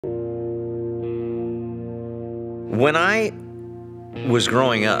When I was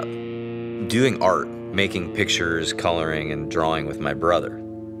growing up, doing art, making pictures, coloring, and drawing with my brother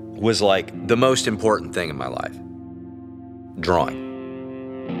was like the most important thing in my life. Drawing.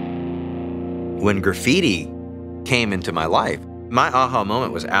 When graffiti came into my life, my aha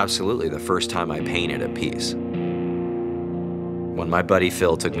moment was absolutely the first time I painted a piece. When my buddy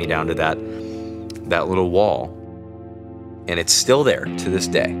Phil took me down to that little wall, and it's still there to this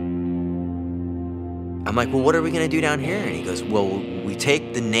day. I'm like, well, what are we gonna do down here? And he goes, well, we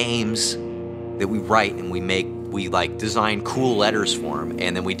take the names that we write and we like design cool letters for them,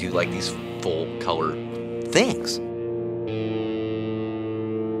 and then we do like these full color things.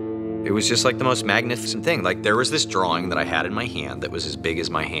 It was just like the most magnificent thing. Like there was this drawing that I had in my hand that was as big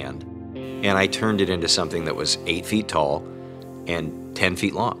as my hand, and I turned it into something that was 8 feet tall and 10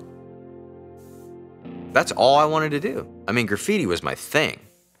 feet long. That's all I wanted to do. I mean, graffiti was my thing.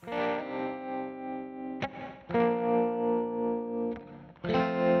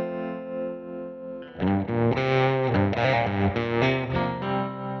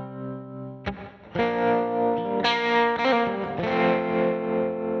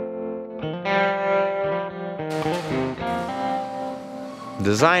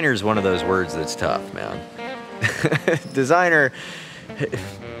 Designer is one of those words that's tough, man. Designer,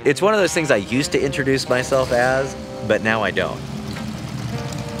 it's one of those things I used to introduce myself as, but now I don't.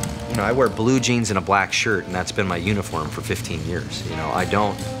 You know, I wear blue jeans and a black shirt, and that's been my uniform for 15 years. You know, I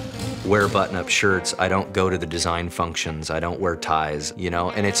don't wear button-up shirts. I don't go to the design functions. I don't wear ties, you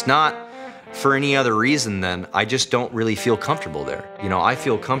know, and it's not for any other reason than I just don't really feel comfortable there. You know, I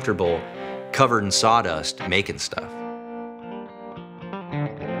feel comfortable covered in sawdust making stuff.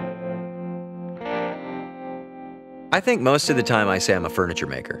 I think most of the time I say I'm a furniture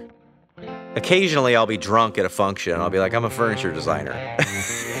maker. Occasionally I'll be drunk at a function and I'll be like, I'm a furniture designer.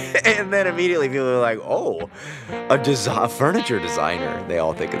 And then immediately people are like, oh, a furniture designer. They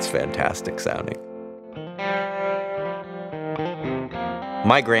all think it's fantastic sounding.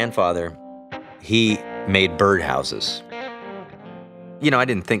 My grandfather, he made birdhouses. You know, I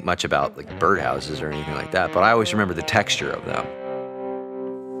didn't think much about like birdhouses or anything like that, but I always remember the texture of them.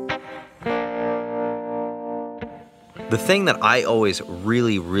 The thing that I always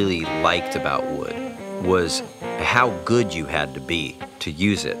really, really liked about wood was how good you had to be to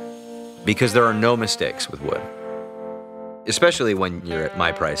use it, because there are no mistakes with wood, especially when you're at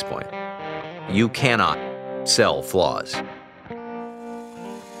my price point. You cannot sell flaws.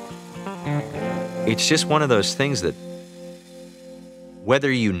 It's just one of those things that,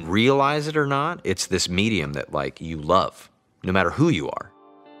 whether you realize it or not, it's this medium that like you love, no matter who you are.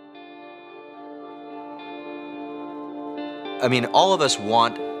 I mean, all of us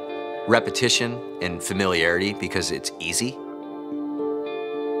want repetition and familiarity because it's easy.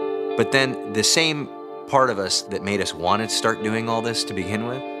 But then the same part of us that made us want to start doing all this to begin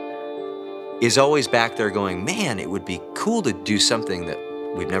with is always back there going, man, it would be cool to do something that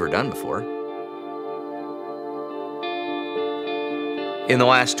we've never done before. In the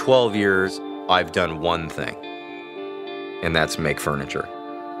last 12 years, I've done one thing, and that's make furniture.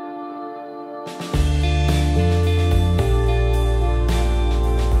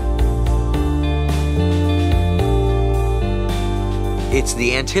 It's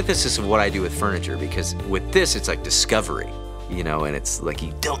the antithesis of what I do with furniture, because with this, it's like discovery, you know, and it's like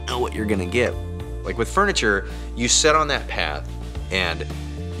you don't know what you're gonna get. Like with furniture, you set on that path and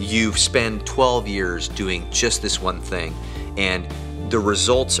you spend 12 years doing just this one thing, and the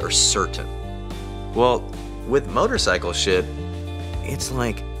results are certain. Well, with motorcycle shit, it's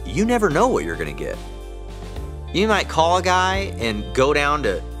like you never know what you're gonna get. You might call a guy and go down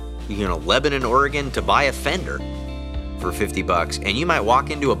to, you know, Lebanon, Oregon to buy a fender for 50 bucks, and you might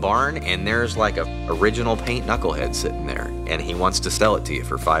walk into a barn and there's like a original paint knucklehead sitting there and he wants to sell it to you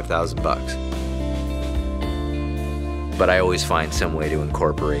for 5,000 bucks. But I always find some way to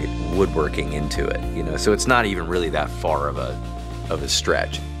incorporate woodworking into it, you know, so it's not even really that far of a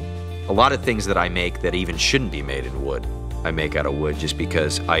stretch. A lot of things that I make that even shouldn't be made in wood, I make out of wood just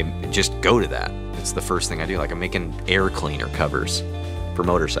because I just go to that. It's the first thing I do. Like I'm making air cleaner covers for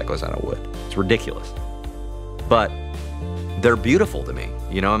motorcycles out of wood. It's ridiculous. But they're beautiful to me.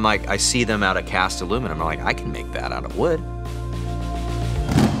 You know, I'm like, I see them out of cast aluminum. I'm like, I can make that out of wood.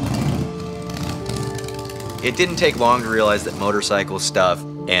 It didn't take long to realize that motorcycle stuff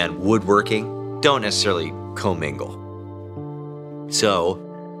and woodworking don't necessarily commingle. So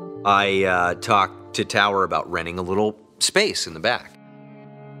I talked to Tower about renting a little space in the back.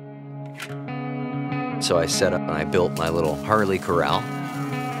 So I set up and I built my little Harley corral.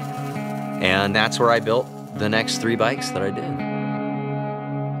 And that's where I built the next 3 bikes that I did.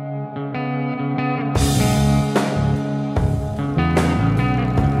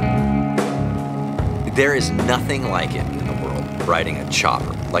 There is nothing like it in the world, riding a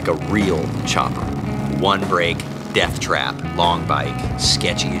chopper, like a real chopper. One brake, death trap, long bike,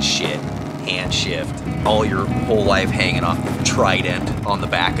 sketchy as shit, hand shift, all your whole life hanging off the trident on the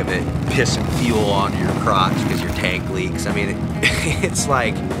back of it, pissing fuel onto your crotch because your tank leaks. I mean, it's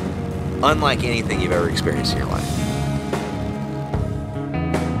like unlike anything you've ever experienced in your life.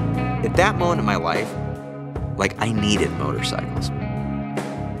 At that moment in my life, like, I needed motorcycles.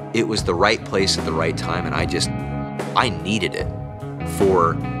 It was the right place at the right time, and I needed it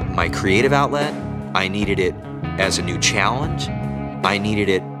for my creative outlet. I needed it as a new challenge. I needed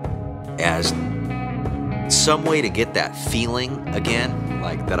it as some way to get that feeling again,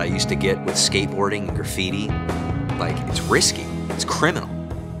 like that I used to get with skateboarding and graffiti. Like, it's risky, it's criminal.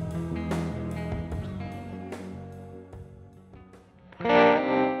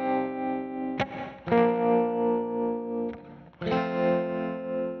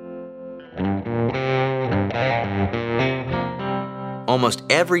 Almost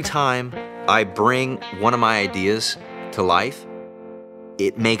every time I bring one of my ideas to life,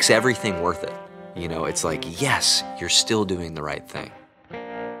 it makes everything worth it. You know, it's like, yes, you're still doing the right thing.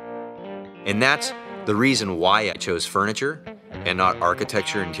 And that's the reason why I chose furniture and not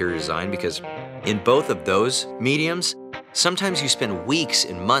architecture, interior design, because in both of those mediums, sometimes you spend weeks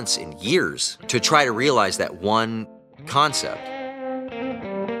and months and years to try to realize that one concept.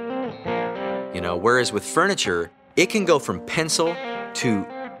 You know, whereas with furniture, it can go from pencil to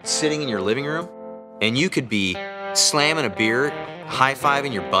sitting in your living room, and you could be slamming a beer,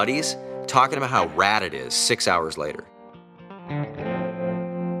 high-fiving your buddies, talking about how rad it is 6 hours later.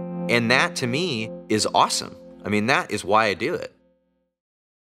 And that, to me, is awesome. I mean, that is why I do it.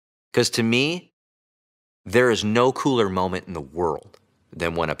 Because to me, there is no cooler moment in the world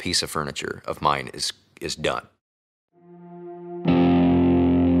than when a piece of furniture of mine is done.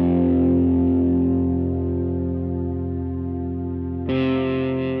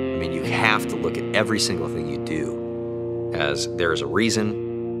 Have to look at every single thing you do as there is a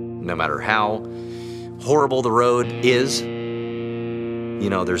reason, no matter how horrible the road is, you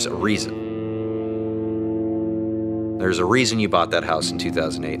know, there's a reason. There's a reason you bought that house in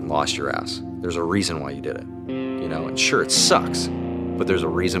 2008 and lost your ass. There's a reason why you did it, you know, and sure, it sucks, but there's a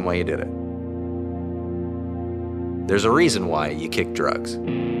reason why you did it. There's a reason why you kicked drugs. You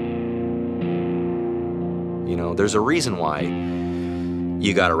know, there's a reason why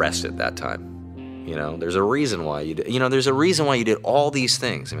you got arrested that time. You know, there's a reason why you did, you know, there's a reason why you did all these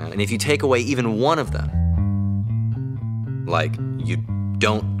things, man. And if you take away even one of them, like you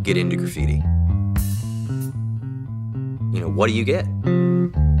don't get into graffiti, you know, what do you get?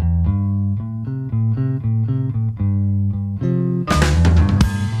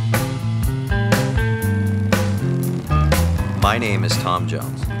 My name is Thom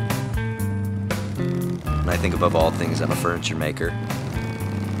Jones. And I think above all things, I'm a furniture maker,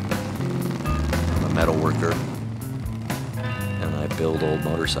 metal worker, and I build old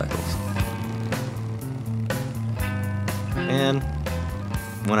motorcycles. And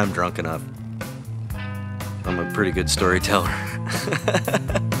when I'm drunk enough, I'm a pretty good storyteller.